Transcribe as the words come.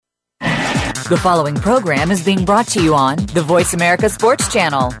The following program is being brought to you on the Voice America Sports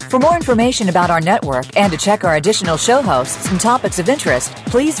Channel. For more information about our network and to check our additional show hosts and topics of interest,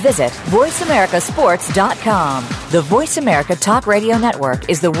 please visit voiceamericasports.com. The Voice America Talk Radio Network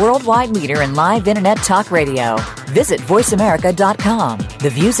is the worldwide leader in live Internet talk radio. Visit voiceamerica.com. The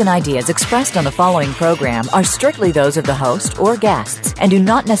views and ideas expressed on the following program are strictly those of the host or guests and do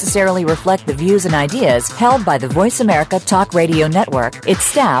not necessarily reflect the views and ideas held by the Voice America Talk Radio Network, its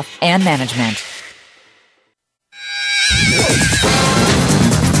staff, and management.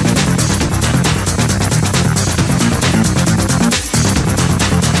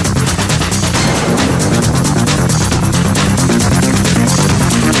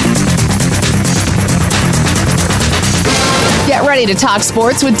 Get ready to talk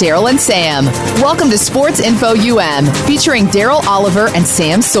sports with Daryl and Sam. Welcome to Sports Info UM, featuring Daryl Oliver and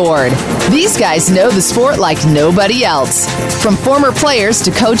Sam Sword. These guys know the sport like nobody else. From former players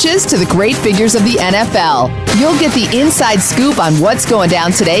to coaches to the great figures of the NFL, you'll get the inside scoop on what's going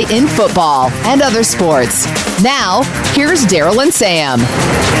down today in football and other sports. Now, here's Daryl and Sam.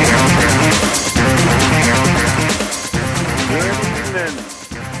 Good evening,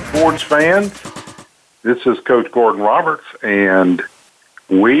 sports fans. This is Coach Gordon Roberts, and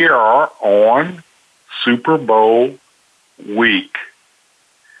we are on Super Bowl week.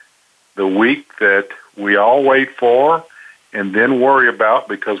 The week that we all wait for and then worry about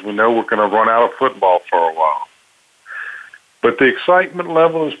because we know we're going to run out of football for a while. But the excitement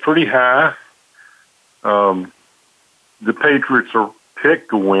level is pretty high. The Patriots are picked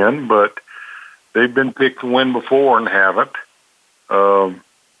to win, but they've been picked to win before and haven't.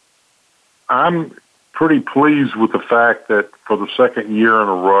 I'm pretty pleased with the fact that for the second year in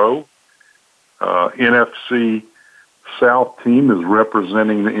a row, NFC South team is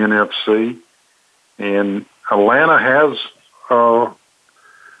representing the NFC, and Atlanta has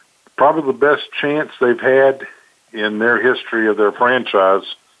probably the best chance they've had in their history of their franchise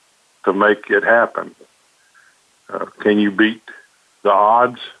to make it happen. Can you beat the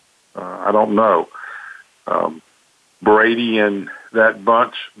odds? I don't know. Brady and that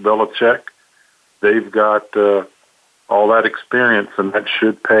bunch, Belichick, they've got all that experience, and that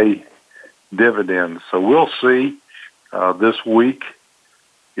should pay dividends. So we'll see. This week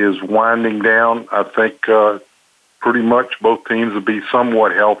is winding down. I think pretty much both teams will be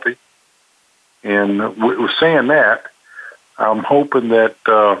somewhat healthy. And we're saying that, I'm hoping that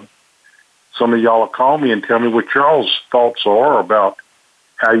some of y'all will call me and tell me what y'all's thoughts are about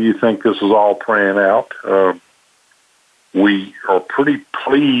how you think this is all playing out. We are pretty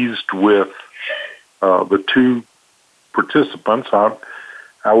pleased with the two participants. I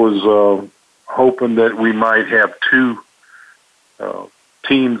was hoping that we might have two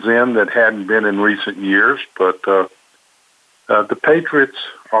teams in that hadn't been in recent years, but the Patriots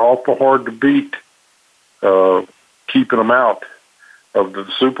are awful hard to beat. Keeping them out of the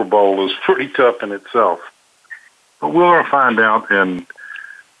Super Bowl is pretty tough in itself. But we'll find out in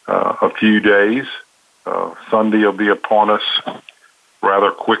a few days. Sunday will be upon us rather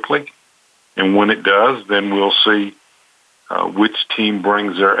quickly. And when it does, then we'll see which team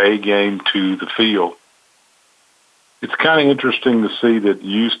brings their A game to the field. It's kind of interesting to see that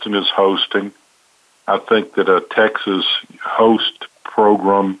Houston is hosting. I think that a Texas host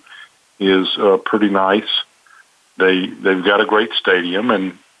program is pretty nice. They've got a great stadium,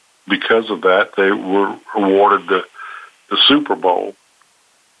 and because of that, they were awarded the Super Bowl.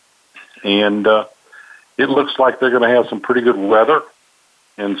 And it looks like they're going to have some pretty good weather,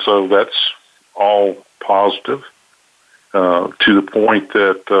 and so that's all positive to the point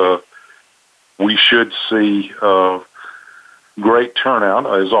that we should see great turnout,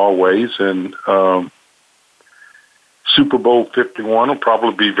 as always, and Super Bowl 51 will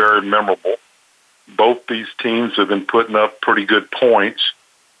probably be very memorable. Both these teams have been putting up pretty good points.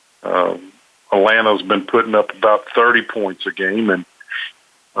 Atlanta's been putting up about 30 points a game, and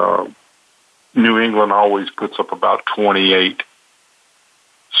New England always puts up about 28.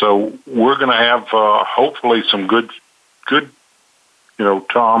 So we're going to have hopefully some good,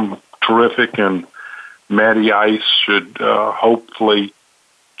 Tom Terrific and Matty Ice should hopefully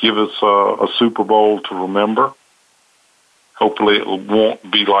give us a Super Bowl to remember. Hopefully it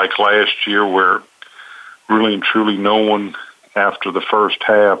won't be like last year where really and truly no one after the first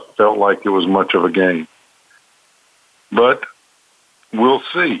half felt like it was much of a game. But we'll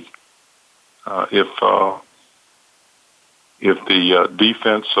see if the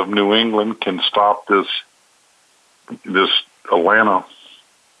defense of New England can stop this Atlanta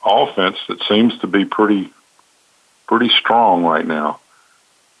offense that seems to be pretty strong right now.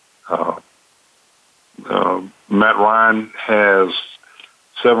 Matt Ryan has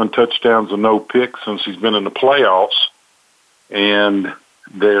 7 touchdowns and no picks since he's been in the playoffs, and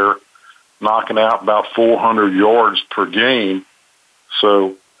they're knocking out about 400 yards per game.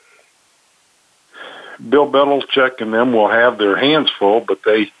 So Bill Belichick and them will have their hands full, but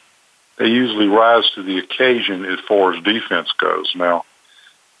they usually rise to the occasion as far as defense goes. Now,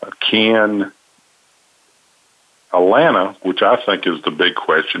 can Atlanta, which I think is the big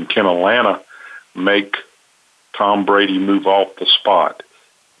question, can Atlanta make Tom Brady move off the spot?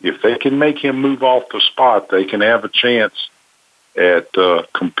 If they can make him move off the spot, they can have a chance at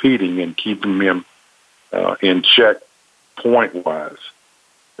competing and keeping him in check point-wise.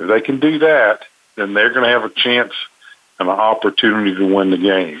 If they can do that, then they're going to have a chance and an opportunity to win the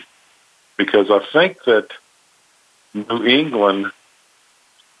game. Because I think that New England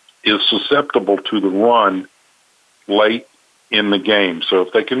is susceptible to the run late in the game. So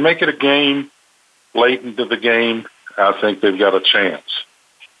if they can make it a game late into the game, I think they've got a chance.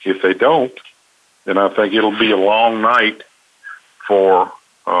 If they don't, then I think it'll be a long night for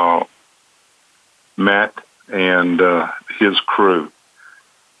Matt and his crew.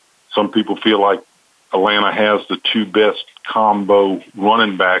 Some people feel like Atlanta has the 2 best combo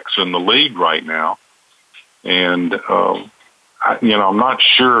running backs in the league right now. And, I'm not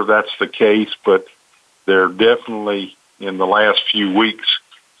sure that's the case, but they're definitely, in the last few weeks,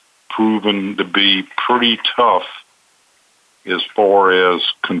 proven to be pretty tough as far as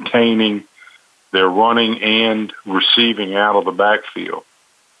containing their running and receiving out of the backfield.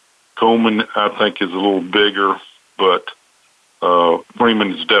 Coleman, I think, is a little bigger, but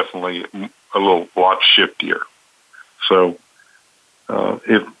Freeman is definitely a lot shiftier. So,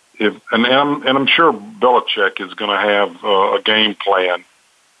 I'm sure Belichick is going to have a game plan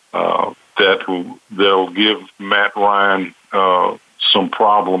that'll give Matt Ryan some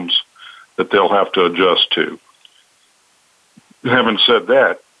problems that they'll have to adjust to. Having said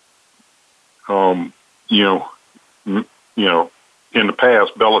that, in the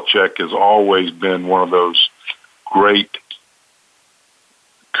past, Belichick has always been one of those great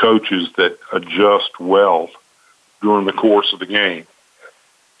coaches that adjust well during the course of the game.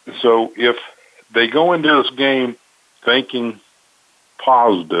 So if they go into this game thinking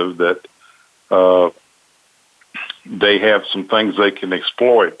positive that they have some things they can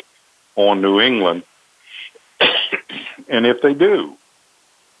exploit on New England, and if they do,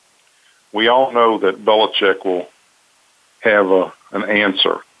 we all know that Belichick will have an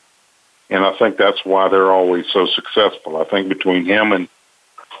answer. And I think that's why they're always so successful. I think between him and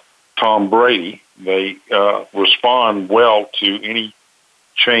Tom Brady, they respond well to any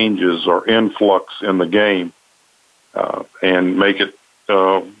changes or influx in the game and make it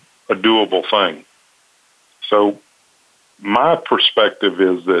a doable thing. So my perspective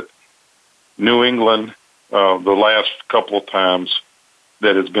is that New England, the last couple of times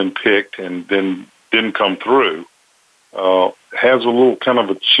that has been picked and then didn't come through, has a little kind of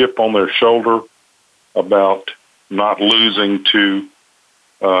a chip on their shoulder about not losing to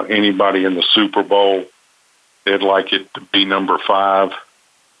anybody in the Super Bowl. They'd like it to be number 5,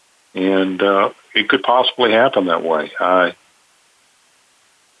 and it could possibly happen that way. I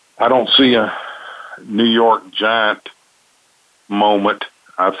don't see a New York Giant moment.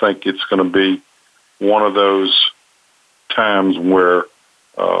 I think it's going to be one of those times where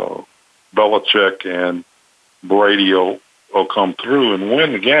Belichick and Brady will come through and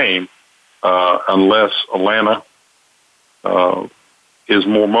win the game unless Atlanta is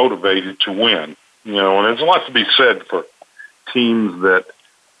more motivated to win. And there's a lot to be said for teams that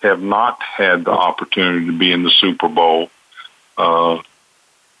have not had the opportunity to be in the Super Bowl.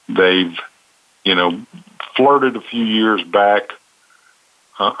 They've, flirted a few years back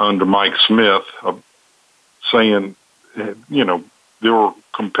under Mike Smith, saying, they were a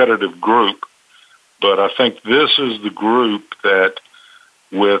competitive group. But I think this is the group that,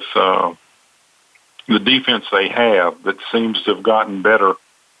 with the defense they have, that seems to have gotten better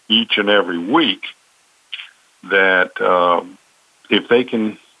each and every week, that if they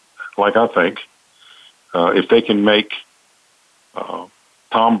can, if they can make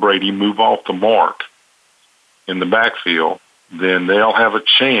Tom Brady move off the mark in the backfield, then they'll have a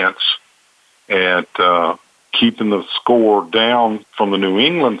chance at keeping the score down from the New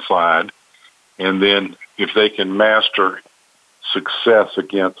England side. And then if they can master success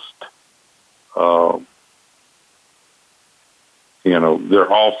against, their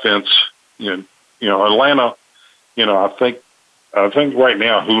offense, Atlanta, I think right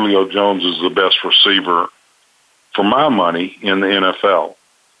now Julio Jones is the best receiver for my money in the NFL,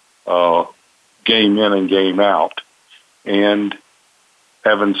 game in and game out. And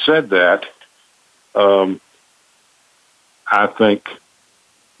having said that, I think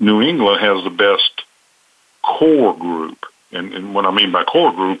New England has the best core group. And what I mean by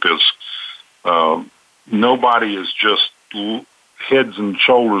core group is nobody is just heads and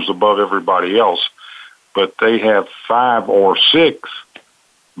shoulders above everybody else, but they have 5 or 6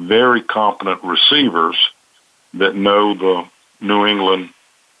 very competent receivers that know the New England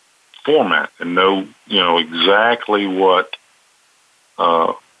format and know, exactly what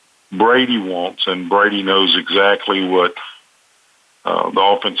Brady wants, and Brady knows exactly what the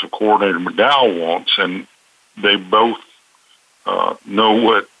offensive coordinator McDowell wants, and they both know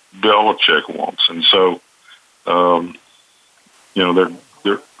what Belichick wants, and so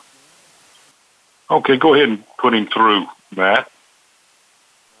they're okay. Go ahead and put him through, Matt.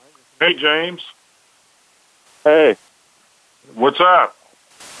 Hey, James. Hey. What's up?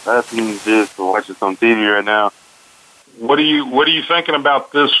 Nothing, just watching some TV right now. What are you thinking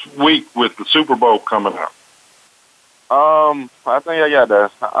about this week with the Super Bowl coming up? I think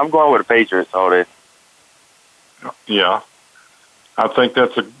I'm going with the Patriots all day. Yeah. I think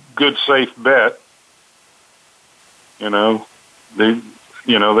that's a good, safe bet. They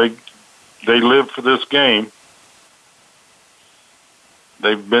live for this game.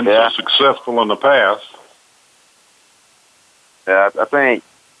 They've been so successful in the past. Yeah, I think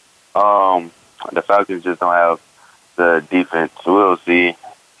the Falcons just don't have the defense. We'll see.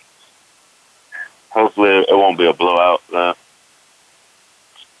 Hopefully it won't be a blowout.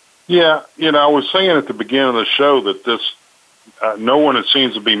 Yeah, I was saying at the beginning of the show that this, no one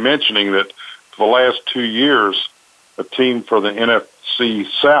seems to be mentioning that for the last 2 years, a team for the NFC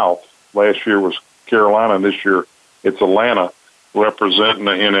South, last year was Carolina, and this year it's Atlanta representing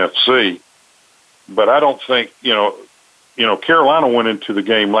the NFC. But I don't think, Carolina went into the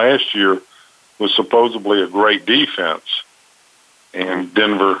game last year with supposedly a great defense, and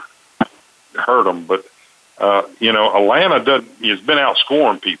Denver hurt them. But, Atlanta has been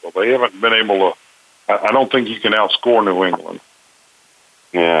outscoring people. They haven't been able to, I don't think you can outscore New England.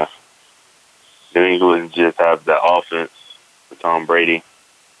 Yeah. New England just have the offense with Tom Brady.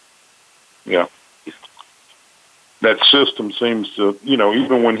 Yeah. That system seems to,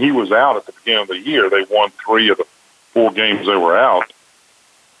 even when he was out at the beginning of the year, they won 3 of the 4 games they were out.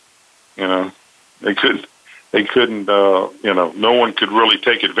 They couldn't, no one could really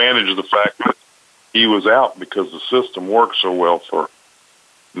take advantage of the fact that he was out because the system worked so well for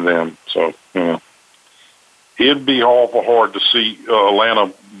them. So, it'd be awful hard to see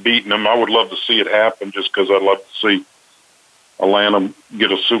Atlanta beating them. I would love to see it happen just because I'd love to see Atlanta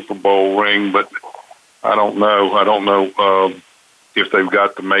get a Super Bowl ring, but I don't know. I don't know if they've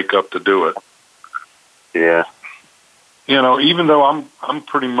got the makeup to do it. Yeah. Even though I'm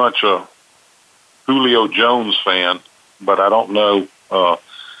pretty much a Julio Jones fan, but I don't know.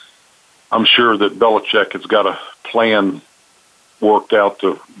 I'm sure that Belichick has got a plan worked out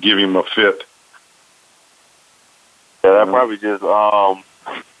to give him a fit. Yeah, that probably just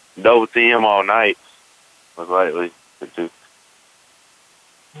double team him all night, most likely.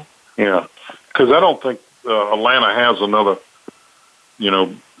 Yeah, because I don't think Atlanta has another,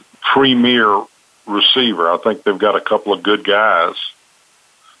 premier receiver. I think they've got a couple of good guys,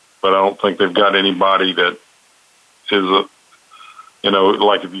 but I don't think they've got anybody that is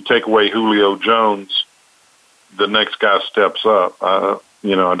like if you take away Julio Jones, the next guy steps up. I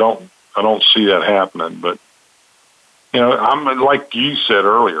don't see that happening, but I'm like you said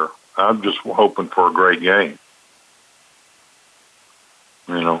earlier. I'm just hoping for a great game.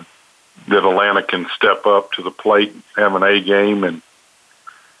 That Atlanta can step up to the plate, have an A game, and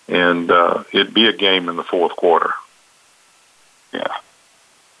it'd be a game in the fourth quarter. Yeah.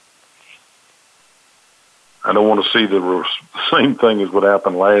 I don't want to see the same thing as what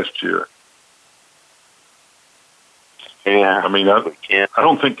happened last year. Yeah. I mean, I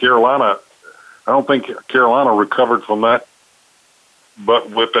don't think Carolina recovered from that butt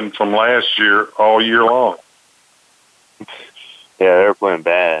whipping from last year all year long. Yeah, they were playing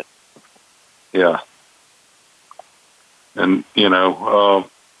bad. Yeah. And, in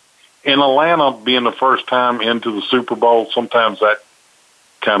Atlanta being the first time into the Super Bowl, sometimes that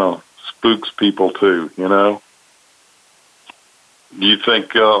kind of spooks people too, Do you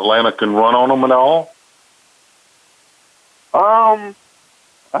think Atlanta can run on them at all? I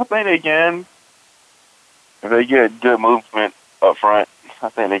think they can. If they get good movement up front, I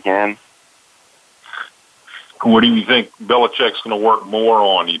think they can. What do you think Belichick's going to work more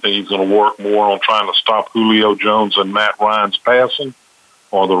on? Do you think he's going to work more on trying to stop Julio Jones and Matt Ryan's passing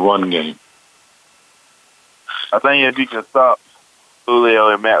or the run game? I think if you can stop Julio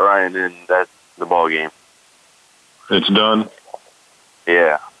and Matt Ryan, then that's the ball game. It's done?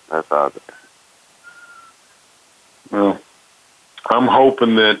 Yeah, that's how it is. Well, I'm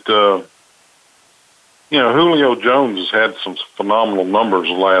hoping that, Julio Jones has had some phenomenal numbers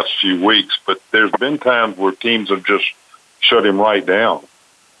the last few weeks, but there's been times where teams have just shut him right down.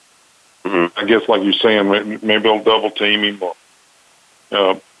 Mm-hmm. I guess, like you're saying, maybe they'll double team him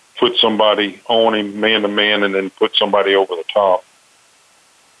or put somebody on him man-to-man and then put somebody over the top.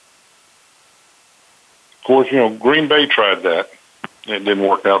 Of course, Green Bay tried that. It didn't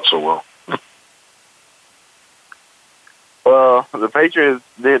work out so well. Well, the Patriots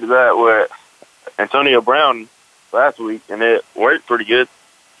did that with Antonio Brown last week, and it worked pretty good.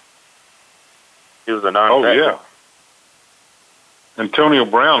 He was a non-sack. Oh, yeah. Antonio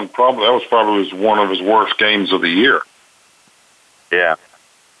Brown, that was probably one of his worst games of the year. Yeah.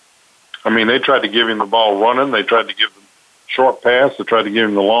 I mean, they tried to give him the ball running. They tried to give him short pass. They tried to give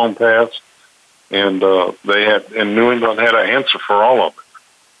him the long pass. And New England had an answer for all of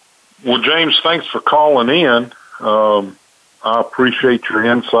it. Well, James, thanks for calling in. I appreciate your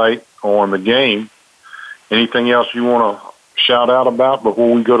insight on the game. Anything else you want to shout out about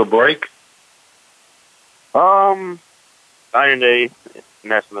before we go to break? Signing day,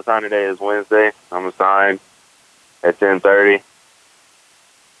 National Signing Day is Wednesday. I'm assigned at 10:30,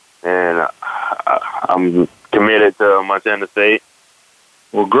 and I'm committed to Montana State.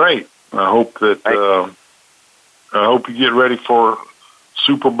 Well, great. I hope that I hope you get ready for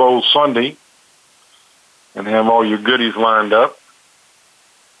Super Bowl Sunday and have all your goodies lined up.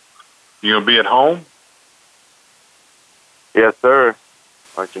 You gonna be at home? Yes, sir.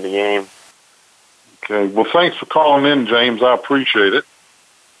 Watching the game. Okay. Well, thanks for calling in, James. I appreciate it.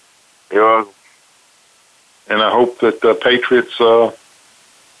 You're welcome. And I hope that the Patriots,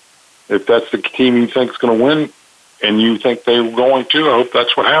 if that's the team you think is going to win, and you think they were going to, I hope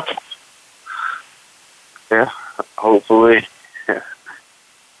that's what happens. Yeah, hopefully.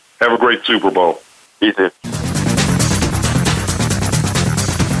 Have a great Super Bowl. You too.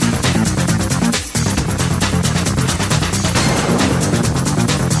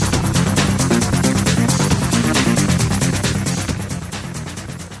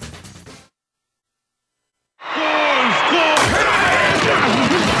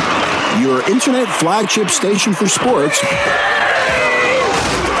 Your internet flagship station for sports.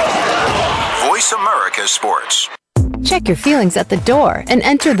 Voice America Sports. Check your feelings at the door and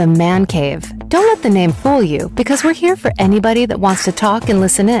enter the Man Cave. Don't let the name fool you, because we're here for anybody that wants to talk and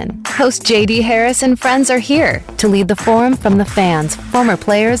listen in. Host J.D. Harris and friends are here to lead the forum from the fans, former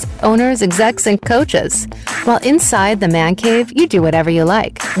players, owners, execs, and coaches. While inside the Man Cave, you do whatever you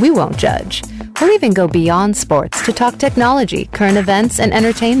like. We won't judge. We'll even go beyond sports to talk technology, current events, and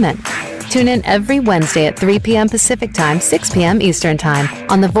entertainment. Tune in every Wednesday at 3 p.m. Pacific Time, 6 p.m. Eastern Time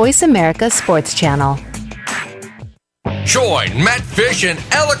on the Voice America Sports Channel. Join Matt Fish and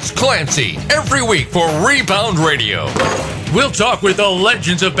Alex Clancy every week for Rebound Radio. We'll talk with the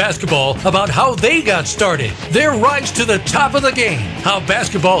legends of basketball about how they got started, their rise to the top of the game, how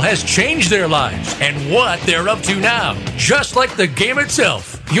basketball has changed their lives, and what they're up to now. Just like the game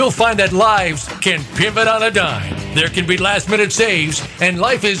itself, you'll find that lives can pivot on a dime. There can be last-minute saves, and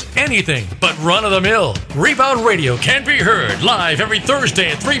life is anything but run-of-the-mill. Rebound Radio can be heard live every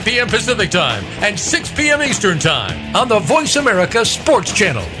Thursday at 3 p.m. Pacific Time and 6 p.m. Eastern Time on the Voice America Sports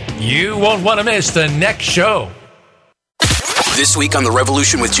Channel. You won't want to miss the next show. This week on The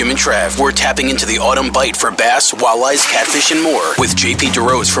Revolution with Jim and Trav, we're tapping into the autumn bite for bass, walleyes, catfish, and more with JP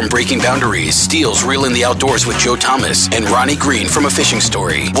DeRose from Breaking Boundaries, Steele's Reel in the Outdoors with Joe Thomas, and Ronnie Green from A Fishing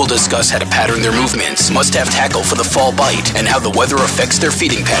Story. We'll discuss how to pattern their movements, must-have tackle for the fall bite, and how the weather affects their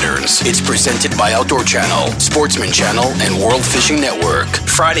feeding patterns. It's presented by Outdoor Channel, Sportsman Channel, and World Fishing Network.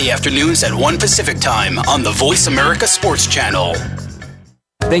 Friday afternoons at 1 Pacific Time on the Voice America Sports Channel.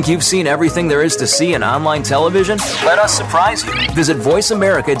 Think you've seen everything there is to see in online television? Let us surprise you. Visit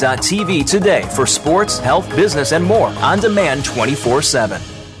voiceamerica.tv today for sports, health, business, and more on demand 24/7.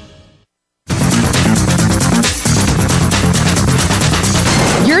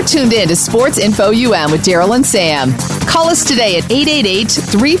 You're tuned in to Sports Info UM with Daryl and Sam. Call us today at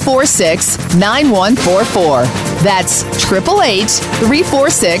 888-346-9144. That's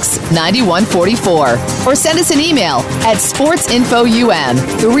 888-346-9144. Or send us an email at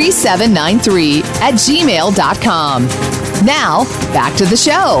sportsinfoum3793@gmail.com. Now, back to the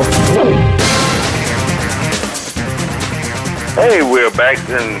show. Hey, we're back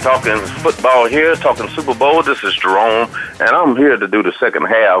and talking football here, talking Super Bowl. This is Jerome, and I'm here to do the second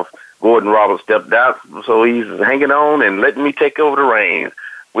half. Gordon Roberts stepped out, so he's hanging on and letting me take over the reins.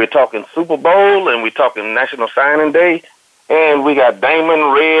 We're talking Super Bowl, and we're talking National Signing Day, and we got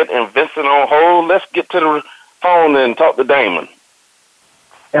Damon, Red, and Vincent on hold. Let's get to the phone and talk to Damon.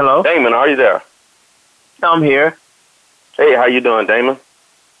 Hello? Damon, are you there? I'm here. Hey, how you doing, Damon?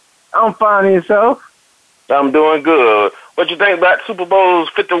 I'm fine, and yourself? I'm doing good. What you think about Super Bowl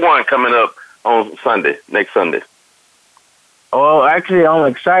 51 coming up on Sunday, next Sunday? Well, actually,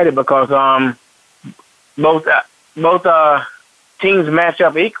 I'm excited because both teams match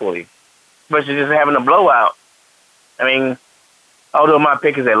up equally, versus just having a blowout. I mean, although my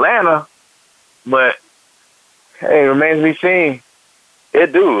pick is Atlanta, but hey, it remains to be seen.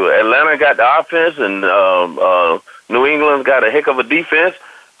 It do. Atlanta got the offense, and New England's got a heck of a defense.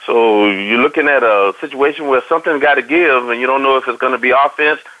 So you're looking at a situation where something's got to give, and you don't know if it's going to be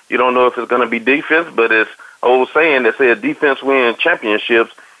offense, you don't know if it's going to be defense, but it's old saying that says defense wins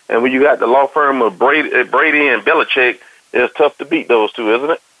championships, and when you got the law firm of Brady and Belichick, it's tough to beat those two,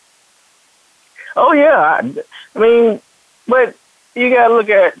 isn't it? Oh, yeah. I mean, but you got to look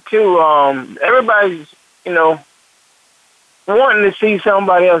at, too, everybody's, wanting to see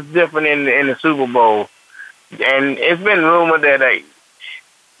somebody else different in the Super Bowl. And it's been rumored that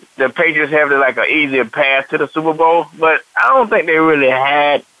the Patriots have an easier path to the Super Bowl, but I don't think they really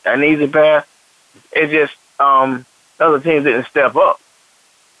had an easy path. It's just other teams didn't step up.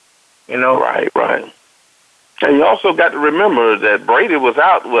 Right. And you also got to remember that Brady was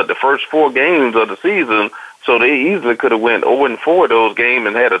out, the first 4 games of the season, so they easily could have went 0-4 those games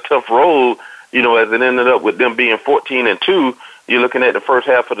and had a tough road, as it ended up with them being 14-2. You're looking at the first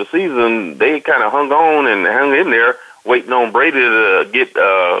half of the season, they kind of hung on and hung in there, waiting on Brady to get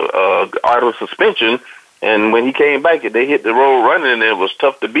out of suspension. And when he came back, they hit the road running, and it was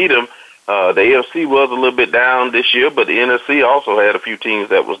tough to beat him. The AFC was a little bit down this year, but the NFC also had a few teams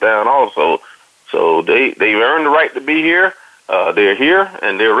that was down also. So they earned the right to be here. They're here,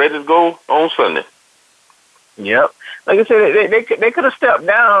 and they're ready to go on Sunday. Yep. Like I said, they could have stepped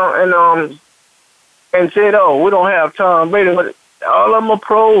down and said, "Oh, we don't have Tom Brady," but all of them are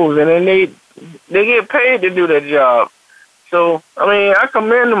pros, and then they get paid to do their job. So I mean, I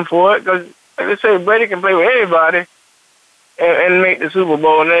commend them for it because, like I say, Brady can play with anybody and make the Super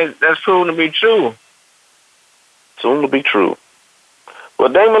Bowl, and that's proven to be true. Soon to be true. Well,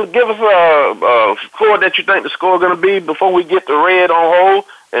 Damon, give us a score that you think the score is going to be before we get the red on hold.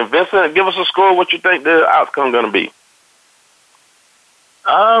 And Vincent, give us a score what you think the outcome is going to be.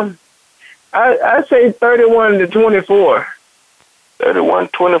 I say 31-24.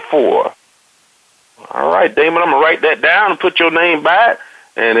 31-24. All right, Damon, I'm going to write that down and put your name by it.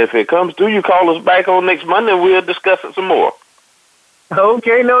 And if it comes through, you call us back on next Monday and we'll discuss it some more.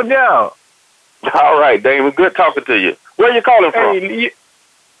 Okay, no doubt. All right, Damon, good talking to you. Where are you calling from?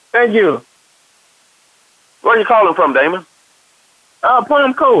 Thank you. Where are you calling from, Damon?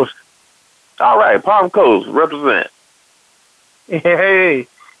 Palm Coast. All right, Palm Coast, represent. Hey.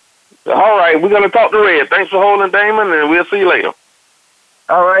 All right, we're going to talk to Red. Thanks for holding, Damon, and we'll see you later.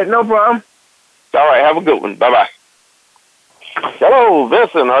 All right, no problem. All right, have a good one. Bye-bye. Hello,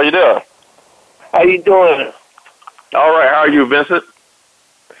 Vincent. How you doing? How you doing? All right, how are you, Vincent?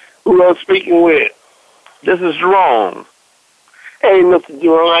 Who I'm speaking with? This is Jerome. Hey, Mr.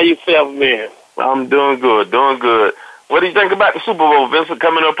 Jerome, how yourself, man? I'm doing good, doing good. What do you think about the Super Bowl, Vincent,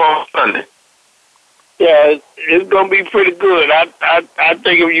 coming up on Sunday? Yeah, it's going to be pretty good. I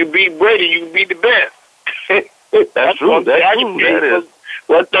think if you beat Brady, you can be the best. That's true. That's true. That is.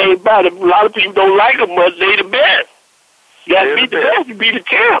 One thing about it, a lot of people don't like them much. They the best. You got to be the best. You be the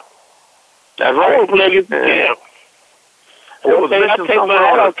champ. That's right. I don't play against the champ. One thing I take my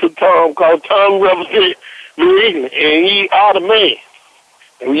hat off to Tom, because Tom represents New England, and he are the man.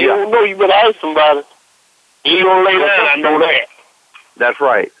 And you don't know, you better ask somebody. He don't lay down, I know that. That's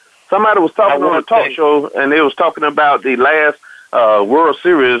right. Somebody was talking on a talk show, and they was talking about the last World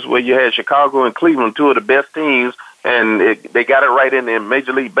Series where you had Chicago and Cleveland, two of the best teams, and they got it right in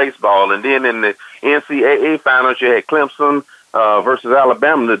Major League Baseball. And then in the NCAA finals, you had Clemson versus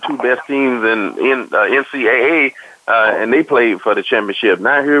Alabama, the two best teams in NCAA, and they played for the championship.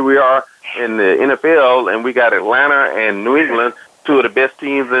 Now here we are in the NFL, and we got Atlanta and New England, two of the best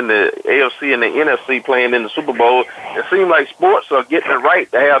teams in the AFC and the NFC playing in the Super Bowl. It seems like sports are getting it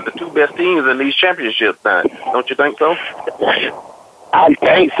right to have the two best teams in these championships now. Don't you think so? I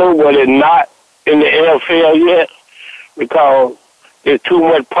think so, but it's not in the NFL yet because there's too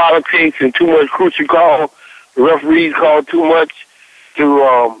much politics and too much crucial call. The referees call too much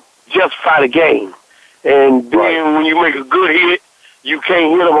to justify the game. And then when you make a good hit, you can't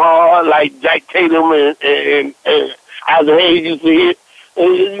hit them hard like Jack Tatum and Isaac Hayes used to hit.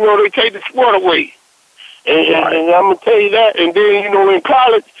 And, they take the sport away. And I'm going to tell you that. And then, in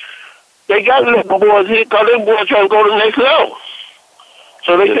college, they got to let the boys hit because them boys trying to go to the next level.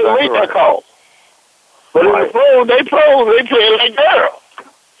 So they couldn't make that call. But in the pros, they play like girls.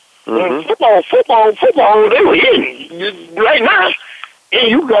 Football, they were hitting right now. And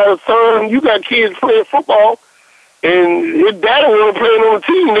you got a son, you got kids playing football, and his daddy wasn't playing on the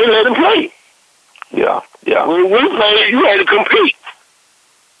team. They let him play. Yeah. When we played, you had to compete.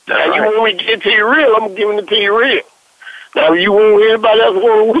 Now, you want me to get to you real, I'm giving it to you real. Now, if you want anybody else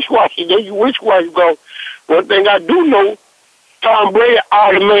want to wish-washy, then you wish-washy. Because one thing I do know, Tom Brady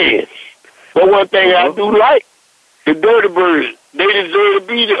are the man. But one thing I do like, the Dirty Birds, they deserve to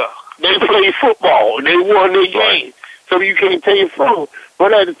be there. They play football. They won their game. So you can't take it from them.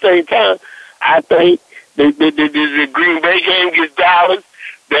 But at the same time, I think the Green Bay game against Dallas,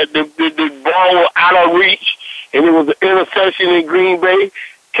 that the ball was out of reach, and it was an interception in Green Bay.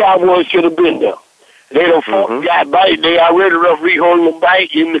 Cowboys should have been there. They don't got bite. They already referee holding them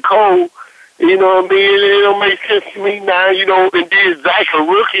bite in the cold. You know what I mean? It don't make sense to me now. You know, and then Zach a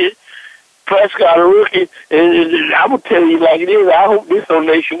rookie, Prescott a rookie, and I will tell you like it is. I hope this on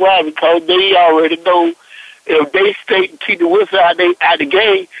Nationwide because they already know if they stay keep the whistle out the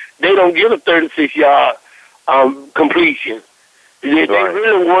game, they don't get a 36-yard completion. They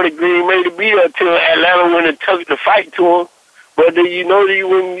really wanted Green Bay to be there till Atlanta went and took the fight to them. But you know,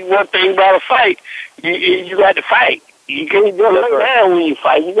 when one thing about a fight, you got to fight. You can't just lay down when you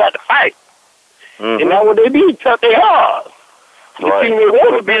fight. You got to fight. And that's what they did. Took their heart. The team they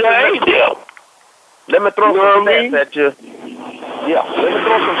want to be there ain't there. Let me throw some stats at you. Yeah, let me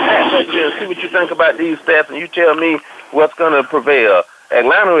throw some stats at you and see what you think about these stats, and you tell me what's going to prevail.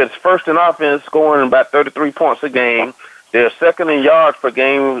 Atlanta is first in offense, scoring about 33 points a game. They're second in yards per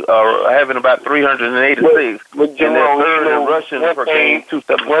game, having about 386. But Jerome, and they're third in rushing per game,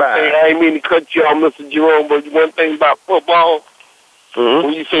 275. One thing, I ain't mean to cut you off, Mr. Jerome, but one thing about football,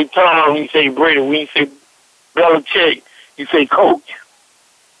 when you say Tom, you say Brady. When you say Belichick, you say coach.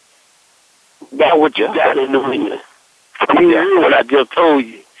 That's what you got in New England. You hear what I just told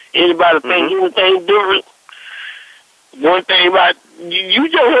you. Anybody think anything different? One thing about, you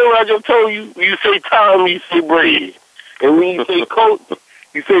just heard what I just told you. You say Tom, you say Brady. And when you say coach,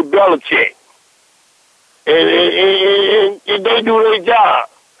 you say Belichick. And they do their job.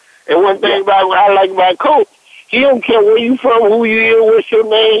 And one thing about what I like about coach, he don't care where you from, who you is, what's your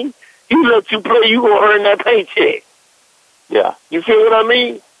name. He let you play, you going to earn that paycheck. Yeah. You feel what I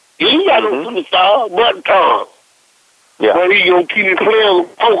mean? He ain't got no superstar, but Tom. Yeah. But he going to keep his players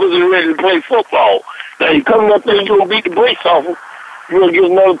focused and ready to play football. Now, you come up there, you going to beat the brakes off him. You're going to get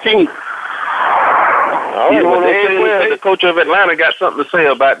another team. All right, well, the coach of Atlanta got something to say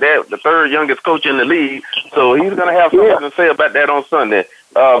about that, the third youngest coach in the league, so he's going to have something to say about that on Sunday.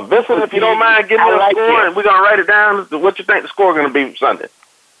 Vincent, if you don't mind, give me a score, and we're going to write it down. What you think the score is going to be Sunday?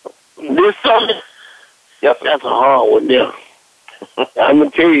 This Sunday? Yes, sir. That's a hard one there. I'm going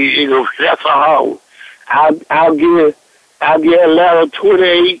to tell you, that's a hard one. I'll give Atlanta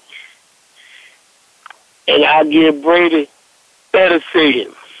 28, and I'll give Brady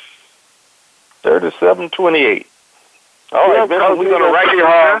 37. 37-28. All right, Vincent, we're going to write it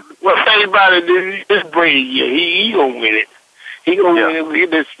hard. Well, think about it. This Brady, he going to win it. He going to win it.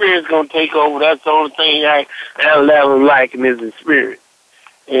 The experience going to take over. That's the only thing Atlanta liking is the spirit.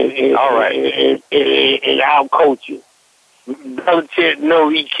 All right. And I'll coach you. Belichick, no,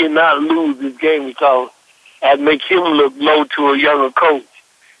 he cannot lose this game because that makes him look low to a younger coach.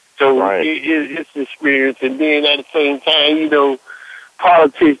 So it's experience. And then at the same time, you know,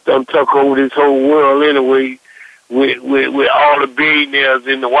 politics done took over this whole world anyway with all the billionaires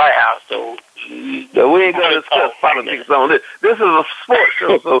in the White House. So we ain't going to discuss politics on this. This is a sports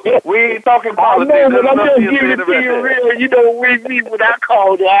show, so we ain't talking politics. I know, but I'm just giving it to you real. You know, with me, when I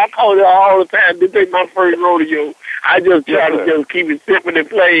call it all the time. This ain't my first rodeo. I just try to just keep it simple and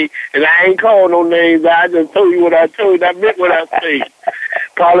plain, and I ain't calling no names. I just told you what I told you. I meant what I said.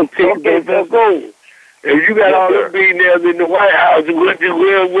 Politics don't go. If you got all the billionaires in the White House,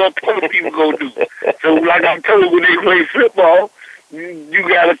 what poor people gonna do? So, like I told you, when they play football, you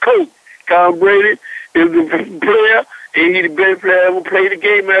got a coach. Tom Brady is the player, and he's the best player ever played the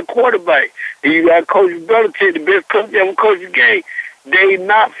game at quarterback. And you got Coach Belichick, the best coach ever coached the game. They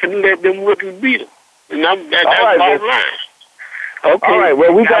not finna let them rookies beat them. And that's my line. Okay. All right,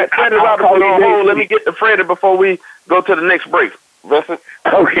 well, we got Freddie Robinson on hold. Let me get to Freddie before we go to the next break. Vincent?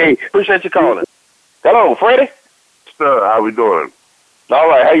 Okay. Appreciate you calling. Hello, Freddie. Sir, how we doing? All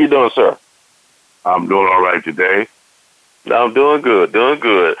right, how you doing, sir? I'm doing all right today. I'm doing good, doing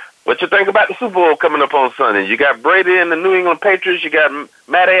good. What you think about the Super Bowl coming up on Sunday? You got Brady and the New England Patriots. You got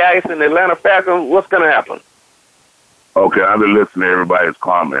Matty Ice and the Atlanta Falcons. What's going to happen? Okay, I've been listening to everybody's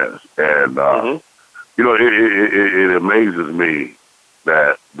comments, and you know, it amazes me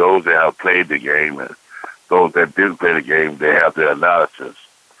that those that have played the game and those that didn't play the game, they have their analysis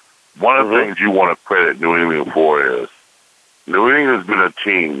one of the things you want to credit New England for is New England's been a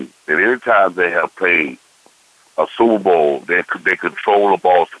team that any time they have played a Super Bowl, they control the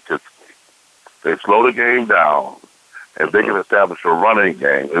ball statistically. They slow the game down. If they can establish a running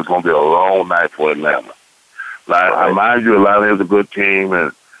game, it's going to be a long night for Atlanta. Like, mind you, Atlanta is a good team,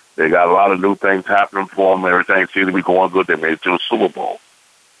 and they got a lot of new things happening for them. Everything seems to be going good. They made it to the Super Bowl.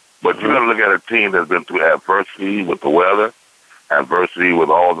 But you got to look at a team that's been through adversity with the weather, adversity with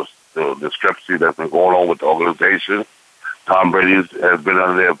all the discrepancy that's been going on with the organization. Tom Brady has been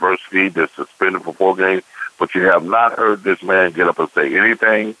under the adversity. They're suspended for 4 games. But you have not heard this man get up and say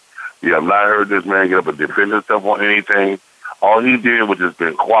anything. You have not heard this man get up and defend himself on anything. All he did was just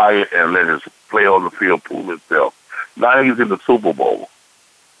been quiet and let his play on the field prove himself. Now he's in the Super Bowl.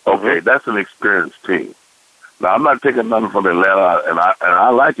 Okay, that's an experienced team. Now, I'm not taking nothing from Atlanta, and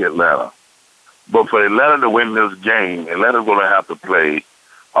I like Atlanta. But for Atlanta to win this game, Atlanta's going to have to play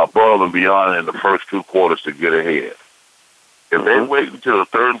above and beyond in the first 2 quarters to get ahead. If they wait until the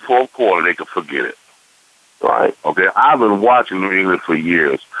 3rd and 4th quarter, they can forget it. Right. Okay, I've been watching New England for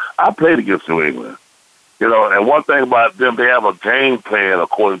years. I played against New England. You know, and one thing about them, they have a game plan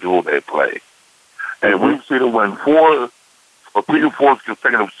according to who they play. And we've seen them win 3 or 4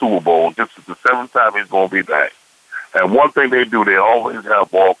 consecutive Super Bowls. This is the 7th time he's going to be back. And one thing they do, they always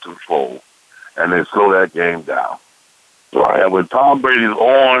have ball control, and they slow that game down. Right. And when Tom Brady's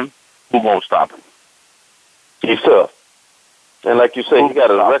on, who's going to stop him? He's tough. And like you say, he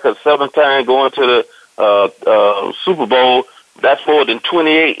got a record 7th time going to the Super Bowl. That's more than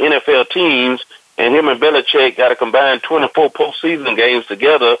 28 NFL teams, and him and Belichick got a combined 24 postseason games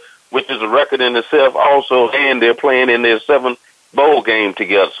together, which is a record in itself also, and they're playing in their 7th bowl game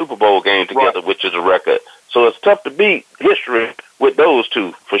together, Super Bowl game together, which is a record. So it's tough to beat history with those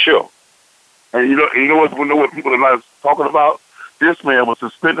two, for sure. And you know what people are not talking about? This man was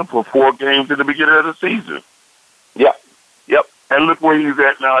suspended for 4 games in the beginning of the season. Yep. And look where he's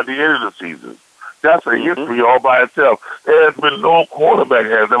at now at the end of the season. That's a history all by itself. There has been no quarterback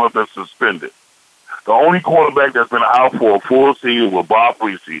that has ever been suspended. The only quarterback that's been out for a full season was Bob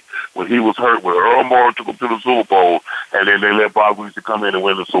Greasy when he was hurt, when Earl Morrall took him to the Super Bowl, and then they let Bob Greasy come in and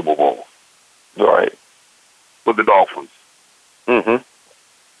win the Super Bowl. Right. With the Dolphins. So,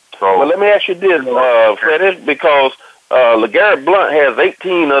 well, let me ask you this, Freddie, because LeGarrette Blount has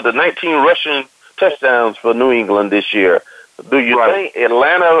 18 of the 19 rushing touchdowns for New England this year. Do you think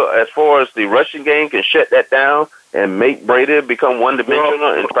Atlanta, as far as the rushing game, can shut that down and make Brady become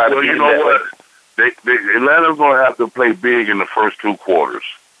one-dimensional and try to beat him that way? Atlanta's going to have to play big in the first 2 quarters.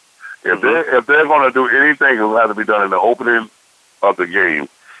 If they're going to do anything, it'll have to be done in the opening of the game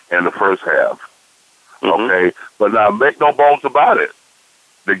in the first half. Okay? But now, make no bones about it.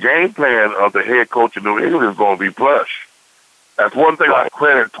 The game plan of the head coach of New England is going to be plush. That's one thing I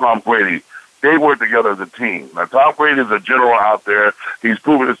credit Tom Brady. They work together as a team. Now, Tom Brady is a general out there. He's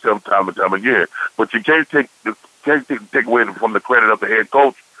proven himself time and time again. But you can't take away from the credit of the head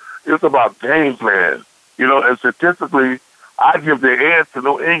coach. It's about game plan. You know, and statistically, I give the edge to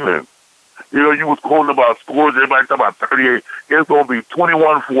New England. You know, you was quoting about scores. Everybody talking about 38. It's going to be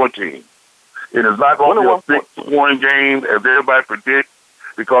 21-14. It is not going to be a big scoring game, as everybody predicts,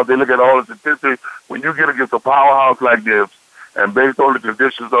 because they look at all the statistics. When you get against a powerhouse like this, and based on the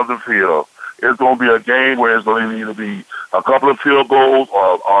conditions of the field, it's going to be a game where it's going to either be a couple of field goals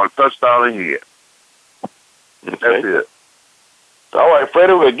or a touchdown ahead. That's it. All right,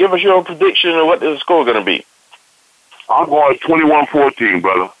 Freddie, well, give us your prediction of what the score is going to be. I'm going 21-14,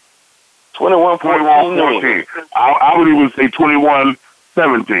 brother. 21-14. I would even say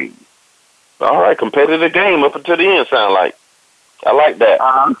 21-17. All right, competitive game up until the end, sound like. I like that.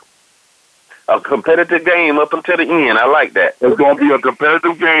 A competitive game up until the end. I like that. It's going to be a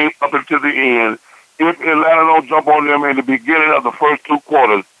competitive game up until the end. If Atlanta don't jump on them in the beginning of the first 2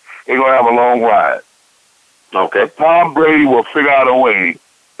 quarters, they're going to have a long ride. Okay. But Tom Brady will figure out a way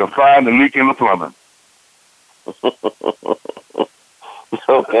to find the leak in the plumbing.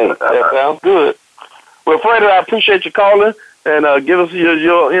 Okay, that sounds good. Well, Freddie, I appreciate you calling and give us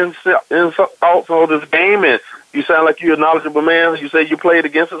your thoughts on this game. And you sound like you're a knowledgeable man. You say you played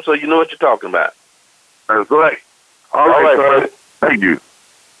against him, so you know what you're talking about. That's right. All right, Freddie. Thank you.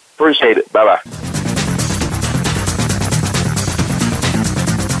 Appreciate it. Bye-bye.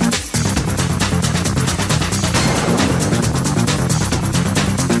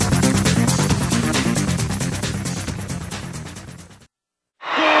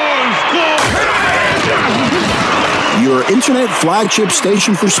 Your internet flagship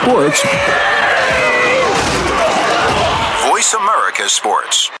station for sports. Voice America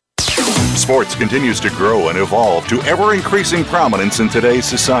Sports. Sports continues to grow and evolve to ever-increasing prominence in today's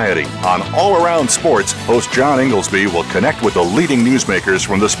society. On All Around Sports, host John Inglesby will connect with the leading newsmakers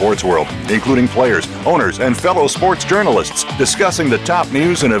from the sports world, including players, owners, and fellow sports journalists, discussing the top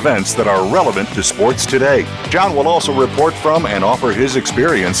news and events that are relevant to sports today. John will also report from and offer his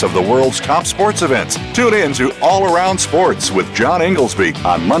experience of the world's top sports events. Tune in to All Around Sports with John Inglesby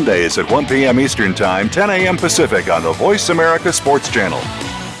on Mondays at 1 p.m. Eastern Time, 10 a.m. Pacific on the Voice America Sports Channel.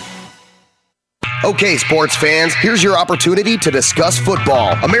 Okay, sports fans, here's your opportunity to discuss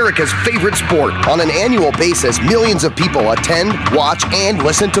football, America's favorite sport. On an annual basis, millions of people attend, watch, and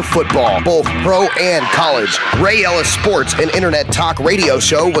listen to football, both pro and college. Ray Ellis Sports, an internet talk radio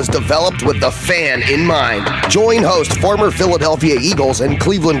show, was developed with the fan in mind. Join host, former Philadelphia Eagles and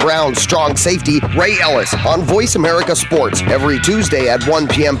Cleveland Browns strong safety Ray Ellis on Voice America Sports every Tuesday at 1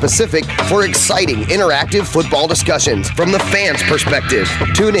 p.m. Pacific for exciting, interactive football discussions from the fans' perspective.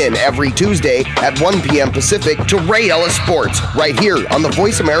 Tune in every Tuesday at 1 p.m. Pacific to Ray Ellis Sports right here on the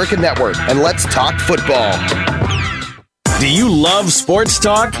Voice America Network, and let's talk football. Do you love sports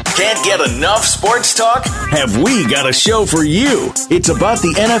talk? Can't get enough sports talk? Have we got a show for you? It's about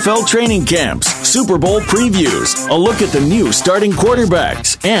the NFL training camps, Super Bowl previews, a look at the new starting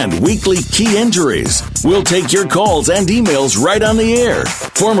quarterbacks, and weekly key injuries. We'll take your calls and emails right on the air.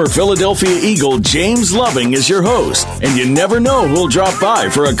 Former Philadelphia Eagle James Loving is your host, and you never know who'll drop by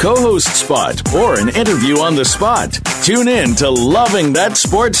for a co-host spot or an interview on the spot. Tune in to Loving That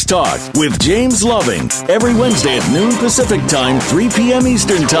Sports Talk with James Loving every Wednesday at noon Pacific Time, 3 p.m.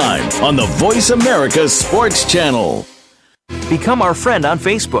 Eastern Time on the Voice America Sports Channel. Become our friend on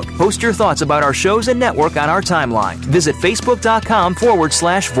Facebook. Post your thoughts about our shows and network on our timeline. Visit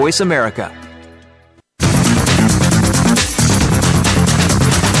Facebook.com/Voice America.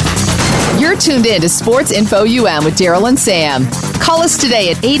 You're tuned in to Sports Info UM with Daryl and Sam. Call us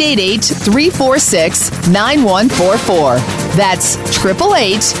today at 888-346-9144. That's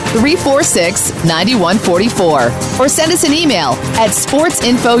 888-346-9144. Or send us an email at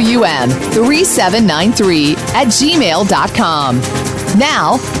sportsinfoum3793@gmail.com.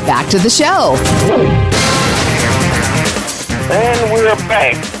 Now, back to the show. And we're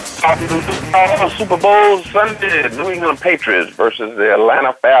back. Talking to Super Bowl Sunday, New England Patriots versus the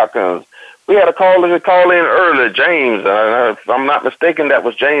Atlanta Falcons. We had a call in earlier, James. If I'm not mistaken, that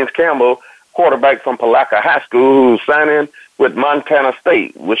was James Campbell, quarterback from Palaca High School, who's signing with Montana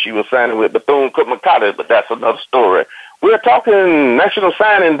State. Wish he was signing with Bethune-Cookman, but that's another story. We're talking National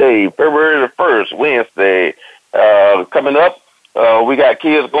Signing Day, February the 1st, Wednesday. Coming up, we got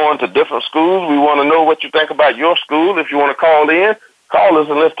kids going to different schools. We want to know what you think about your school. If you want to call in, call us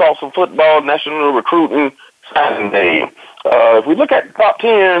and let's talk some football, National Recruiting Signing Day. If we look at the top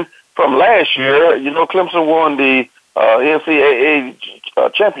 10 from last year, Clemson won the NCAA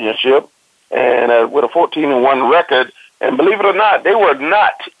championship and with a 14-1 record. And believe it or not, they were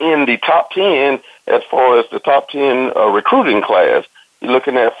not in the top 10 as far as the top 10 recruiting class. You're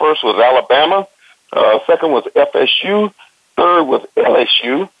looking at first was Alabama, second was FSU, third was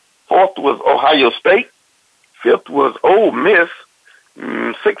LSU, fourth was Ohio State, fifth was Ole Miss,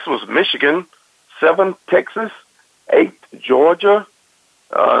 sixth was Michigan, seventh Texas, eighth Georgia,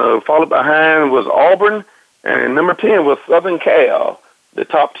 followed behind was Auburn, and number 10 was Southern Cal, the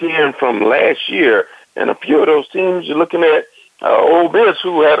top 10 from last year. And a few of those teams you're looking at, Ole Miss,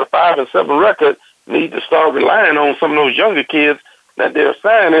 who had a 5-7 record, need to start relying on some of those younger kids that they're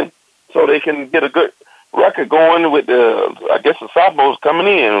signing so they can get a good record going with the sophomores coming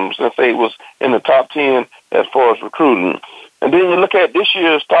in, since they was in the top 10 as far as recruiting. And then you look at this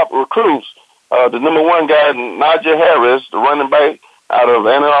year's top recruits, the number one guy, Najee Harris, the running back out of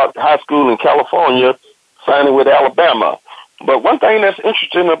Antioch High School in California, signing with Alabama. But one thing that's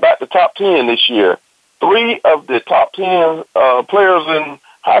interesting about the top 10 this year, 3 of the top 10 players in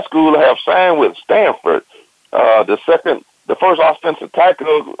high school have signed with Stanford. The first offensive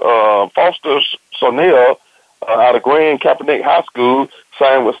tackle, Foster Sonell, out of Grand Cabernet High School,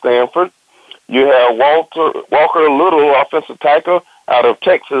 signed with Stanford. You have Walker Little, offensive tackle, out of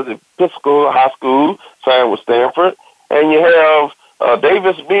Texas Episcopal High School, signed with Stanford. And you have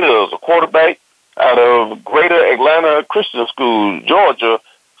Davis Mills, a quarterback out of Greater Atlanta Christian School, Georgia,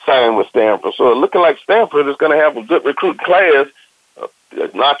 signed with Stanford. So looking like Stanford is going to have a good recruit class,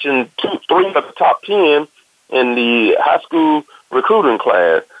 notching 3 of the top 10 in the high school recruiting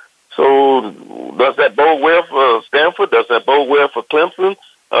class. So does that bode well for Stanford? Does that bode well for Clemson?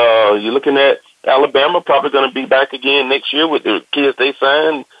 You're looking at Alabama probably going to be back again next year with the kids they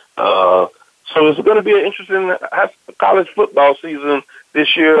signed. So it's going to be an interesting college football season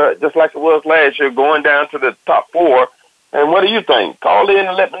this year, just like it was last year, going down to the top 4 And what do you think? Call in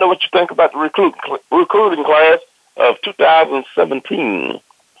and let me know what you think about the recruiting class of 2017.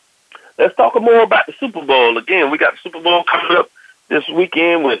 Let's talk more about the Super Bowl. Again, we got the Super Bowl coming up this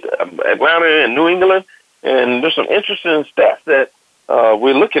weekend with Atlanta and New England. And there's some interesting stats that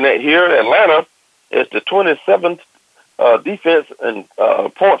we're looking at here. Atlanta is the 27th defense in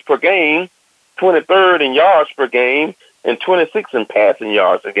points per game, 23rd in yards per game, and 26th in passing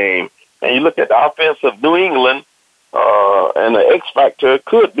yards a game. And you look at the offense of New England, and the X factor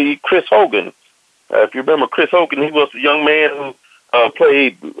could be Chris Hogan. If you remember Chris Hogan, he was the young man who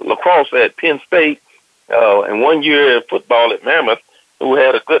played lacrosse at Penn State and 1 year of football at Mammoth, who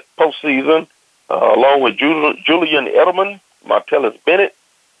had a good postseason, along with Julian Edelman, Martellus Bennett,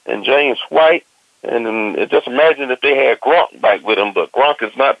 and James White. And just imagine if they had Gronk back with him, but Gronk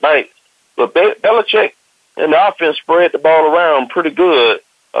is not back. But Belichick and the offense spread the ball around pretty good.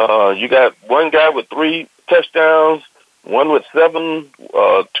 You got one guy with 3 touchdowns, one with 7,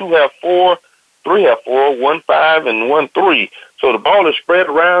 2 have 4, 3 have 4, 1 5, and 1 3. So the ball is spread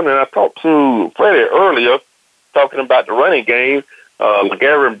around, and I talked to Freddie earlier talking about the running game.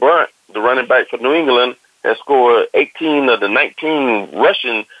 LeGarrette Blount, the running back for New England, has scored 18 of the 19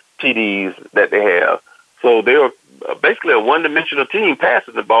 rushing TDs that they have. So they're basically a one-dimensional team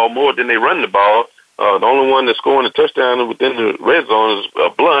passing the ball more than they run the ball. The only one that's scoring a touchdown within the red zone is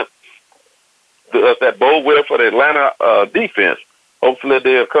Blount. That's that bode well for the Atlanta defense. Hopefully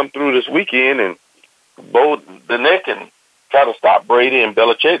they'll come through this weekend and bode the neck and try to stop Brady and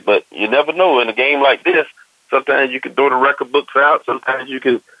Belichick. But you never know. In a game like this, sometimes you can throw the record books out. Sometimes you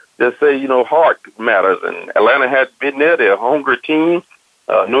can just say, heart matters. And Atlanta has been there. They're a hungry team.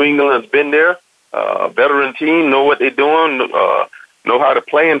 New England has been there. Veteran team, know what they're doing, know how to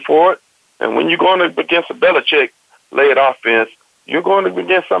plan for it. And when you're going up against a Belichick-led offense, you're going up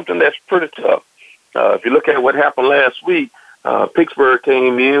against something that's pretty tough. If you look at what happened last week, Pittsburgh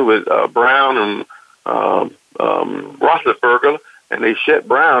came in with Brown and Roethlisberger, and they shut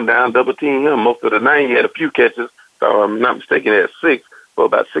Brown down, double-teamed him. Most of the night he had a few catches, so I'm not mistaken, he had 6 for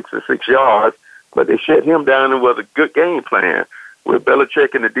about 66 yards. But they shut him down, and it was a good game plan. Will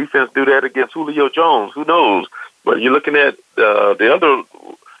Belichick and the defense do that against Julio Jones? Who knows? But you're looking at the other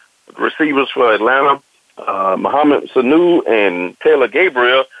receivers for Atlanta, Mohamed Sanu and Taylor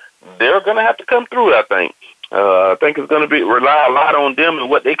Gabriel. They're going to have to come through, I think. I think it's going to rely a lot on them and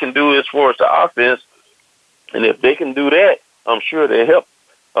what they can do as far as the offense. And if they can do that, I'm sure they help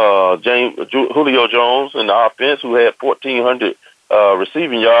Julio Jones in the offense, who had 1,400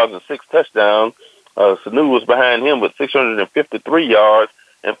 receiving yards and 6 touchdowns. Sanu was behind him with 653 yards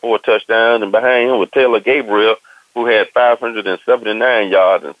and 4 touchdowns, and behind him with Taylor Gabriel, who had 579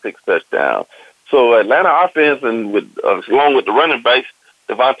 yards and 6 touchdowns. So Atlanta offense, and along with the running backs,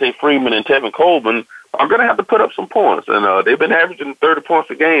 Devontae Freeman and Tevin Coleman, are going to have to put up some points. And they've been averaging 30 points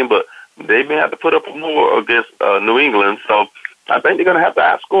a game, but they may have to put up more against New England. So I think they're going to have to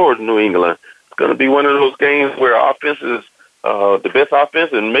outscore New England. It's going to be one of those games where offense is the best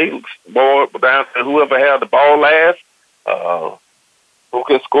offense, and maybe boil down to whoever has the ball last, who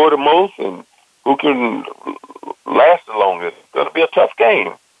can score the most, and who can last the longest. It's going to be a tough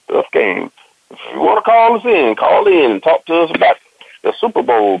game. If you want to call in and talk to us about the Super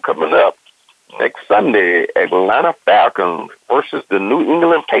Bowl coming up next Sunday. Atlanta Falcons versus the New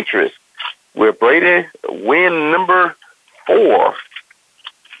England Patriots, where Brady win number 4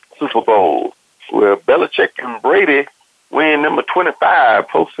 Super Bowl, where Belichick and Brady win number 25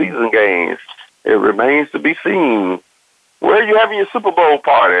 postseason games. It remains to be seen. Where are you having your Super Bowl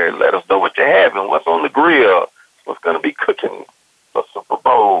party? Let us know what you're having. What's on the grill? What's going to be cooking for Super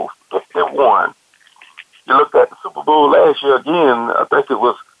Bowl 51? You looked at the Super Bowl last year again. I think it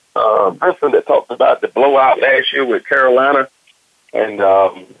was Vincent that talked about the blowout last year with Carolina and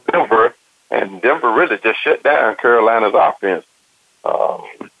Denver. And Denver really just shut down Carolina's offense.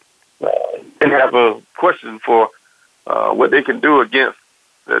 Didn't have a question for what they can do against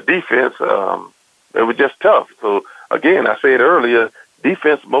the defense. It was just tough. So, again, I said earlier,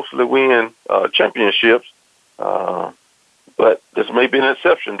 defense mostly win championships, but this may be an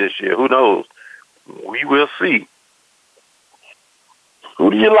exception this year. Who knows? We will see. Who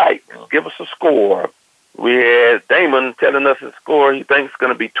do you like? Give us a score. We had Damon telling us his score. He thinks it's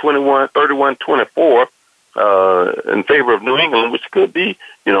going to be 31-24 in favor of New England, which could be,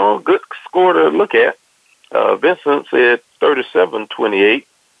 a good score to look at. Vincent said 37-28.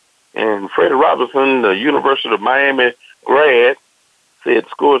 And Freddie Robinson, the University of Miami grad, said the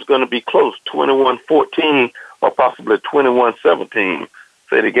score is going to be close, 21-14 or possibly 21-17.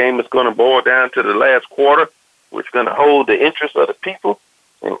 Say the game is going to boil down to the last quarter, which is going to hold the interest of the people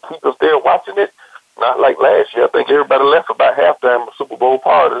and keep us there watching it. Not like last year. I think everybody left about halftime of Super Bowl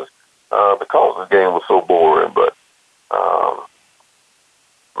parties because the game was so boring. But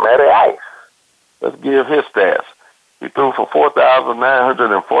Matty Ice, let's give his stats. He threw for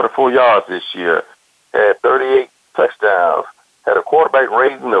 4,944 yards this year, had 38 touchdowns, had a quarterback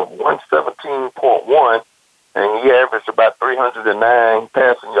rating of 117.1, and he averaged about 309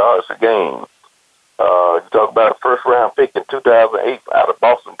 passing yards a game. You talk about a first-round pick in 2008 out of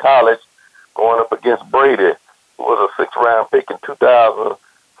Boston College going up against Brady, who was a sixth-round pick in 2000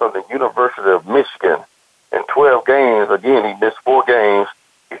 from the University of Michigan. In 12 games, again, he missed 4 games.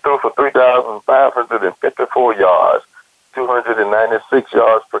 He threw for 3,554 yards, 296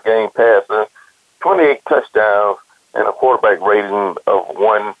 yards per game passing, 28 touchdowns, and a quarterback rating of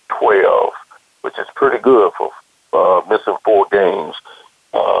 112, which is pretty good for missing 4 games.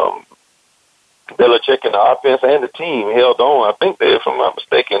 Belichick and the offense and the team held on. I think if I'm not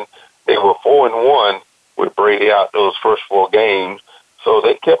mistaken, they were 4-1 with Brady out those first 4 games. So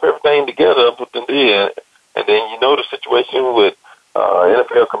they kept everything together up until the end. And then you know the situation with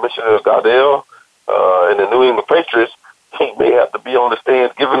NFL Commissioner Goodell and the New England Patriots. He may have to be on the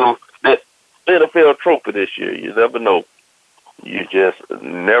stands giving them that NFL trophy this year. You never know. You just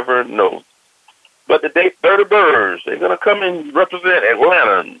never know. But the Dirty Birds, they're going to come and represent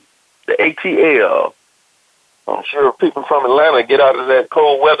Atlanta, the ATL. I'm sure people from Atlanta get out of that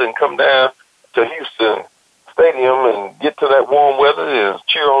cold weather and come down to Houston Stadium and get to that warm weather and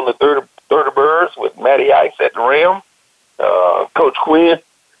cheer on the Dirty Birds with Matty Ice at the rim. Coach Quinn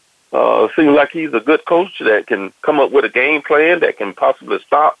seems like he's a good coach that can come up with a game plan that can possibly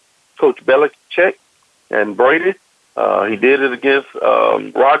stop Coach Belichick and Brady. He did it against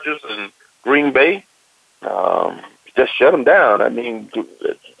Rodgers and Green Bay. Just shut him down. I mean,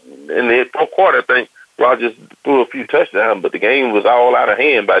 in the fourth quarter, I think Rodgers threw a few touchdowns, but the game was all out of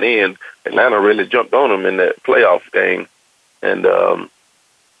hand by then. Atlanta really jumped on them in that playoff game. And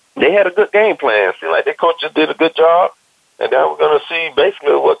they had a good game plan. Seemed like their coaches did a good job. And now we're going to see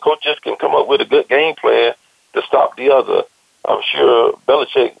basically what coaches can come up with a good game plan to stop the other. I'm sure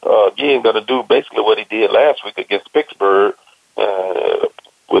Belichick, again, going to do basically what he did last week against Pittsburgh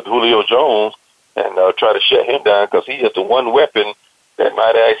with Julio Jones and try to shut him down because he is the one weapon that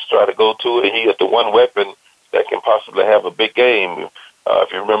might actually try to go to, and he is the one weapon that can possibly have a big game.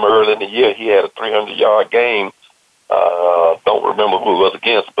 If you remember early in the year, he had a 300-yard game. Don't remember who it was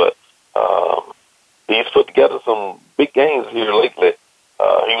against, but he's put together some big games here lately.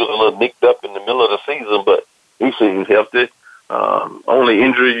 He was a little nicked up in the middle of the season, but he seems healthy. Only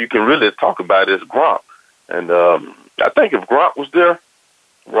injury you can really talk about is Gronk. And I think if Gronk was there,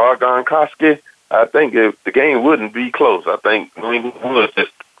 Rob Gronkowski, I think the game wouldn't be close. I think New England would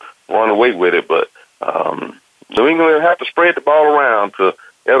just run away with it. But New England would have to spread the ball around to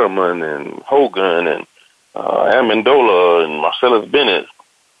Edelman and Hogan and Amendola and Marcellus Bennett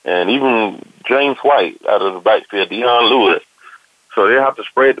and even James White out of the backfield, Deion Lewis. So they have to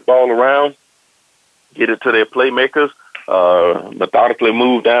spread the ball around, get it to their playmakers, methodically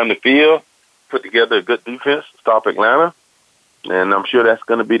move down the field, put together a good defense, stop Atlanta. And I'm sure that's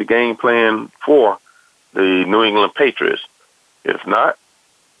going to be the game plan for the New England Patriots. If not,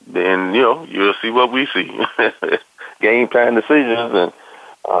 then, you'll see what we see. Game plan decisions, and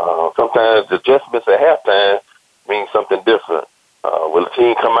sometimes adjustments at halftime mean something different. Will the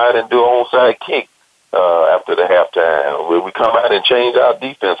team come out and do an onside kick after the halftime? Will we come out and change our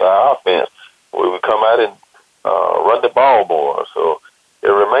defense, our offense? Will we come out and run the ball more? So it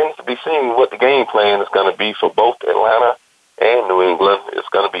remains to be seen what the game plan is going to be for both Atlanta and New England. It's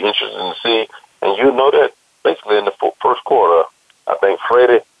going to be interesting to see. And you know that basically in the first quarter, I think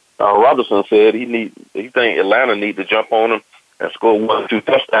Freddie Robinson said he think Atlanta need to jump on him and score 1 or 2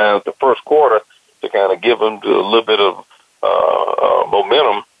 touchdowns the first quarter to kind of give them a little bit of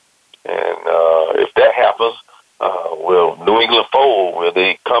momentum. And if that happens, will New England fold? Will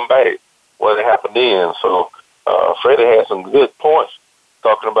they come back? What happened then? So Freddie had some good points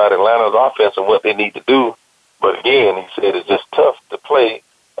talking about Atlanta's offense and what they need to do. But again, he said it's just tough to play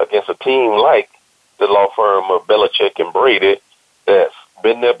against a team like the law firm of Belichick and Brady that's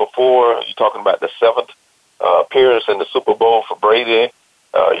been there before. You're talking about the 7th appearance in the Super Bowl for Brady.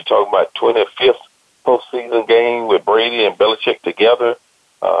 You're talking about 25th postseason game with Brady and Belichick together.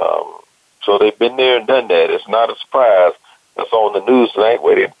 So they've been there and done that. It's not a surprise. It's on the news tonight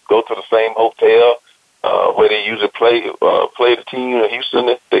where they go to the same hotel where they usually play the team in Houston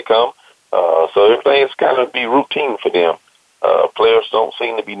if they come. So everything's kind of be routine for them. Players don't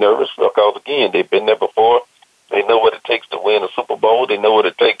seem to be nervous because, again, they've been there before. They know what it takes to win a Super Bowl. They know what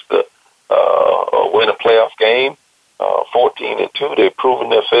it takes to win a playoff game. 14-2, they've proven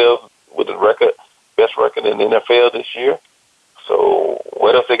themselves with the record, best the NFL this year. So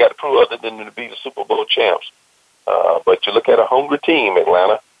what else they got to prove other than to be the Super Bowl champs? But you look at a hungry team,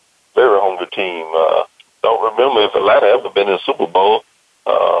 Atlanta, very hungry team. Don't remember if Atlanta ever been in the Super Bowl.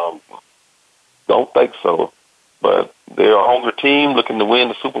 Don't think so. But they're a hungry team looking to win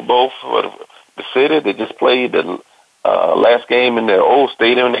the Super Bowl for the city. They just played the last game in their old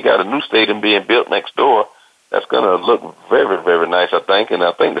stadium. They got a new stadium being built next door. That's going to look very, very nice, I think. And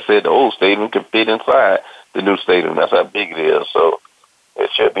I think they said the old stadium can fit inside the new stadium. That's how big it is. So it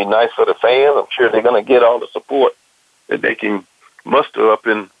should be nice for the fans. I'm sure they're going to get all the support that they can muster up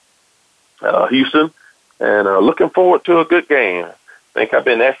in Houston. And looking forward to a good game. I think I've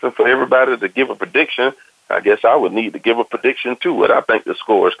been asking for everybody to give a prediction. I guess I would need to give a prediction, too, what I think the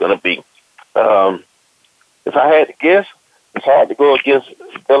score is going to be. If I had to guess, it's hard to go against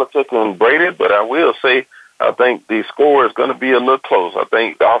Belichick and Brady, but I will say I think the score is going to be a little close. I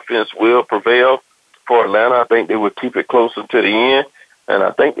think the offense will prevail for Atlanta. I think they will keep it closer to the end, and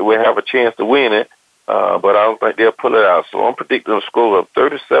I think they will have a chance to win it, but I don't think they'll pull it out. So I'm predicting a score of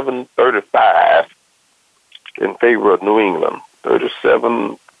 37-35 in favor of New England.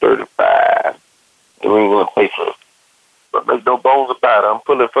 37-35, New England Patriots. But make no bones about it, I'm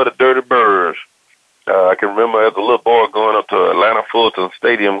pulling for the Dirty Birds. I can remember as a little boy going up to Atlanta Fulton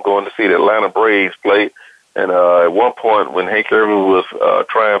Stadium going to see the Atlanta Braves play. And at one point when Hank Aaron was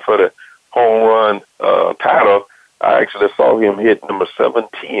trying for the home run title, I actually saw him hit number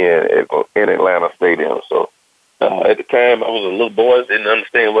 17 in Atlanta Stadium. So at the time I was a little boy, didn't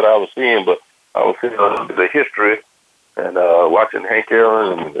understand what I was seeing, but I was seeing the history and watching Hank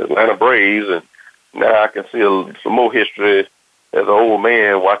Aaron and the Atlanta Braves. And now I can see some more history as an old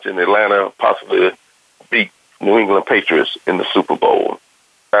man watching Atlanta possibly beat New England Patriots in the Super Bowl.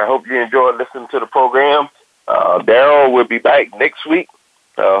 I hope you enjoyed listening to the program. Darryl will be back next week.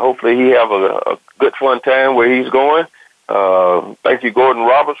 Hopefully he have a good fun time where he's going. Thank you, Gordon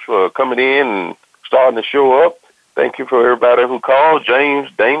Roberts, for coming in and starting the show up. Thank you for everybody who called, James,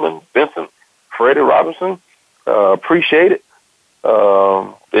 Damon, Vincent, Freddie Robinson. Appreciate it.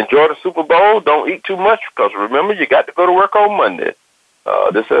 Enjoy the Super Bowl. Don't eat too much because remember, you got to go to work on Monday.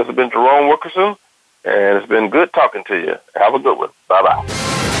 This has been Jerome Wilkerson, and it's been good talking to you. Have a good one. Bye-bye.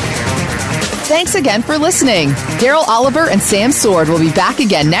 Thanks again for listening. Daryl Oliver and Sam Sword will be back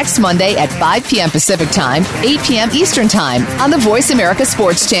again next Monday at 5 p.m. Pacific Time, 8 p.m. Eastern Time on the Voice America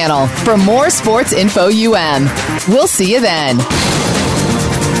Sports Channel for more Sports Info UM. We'll see you then.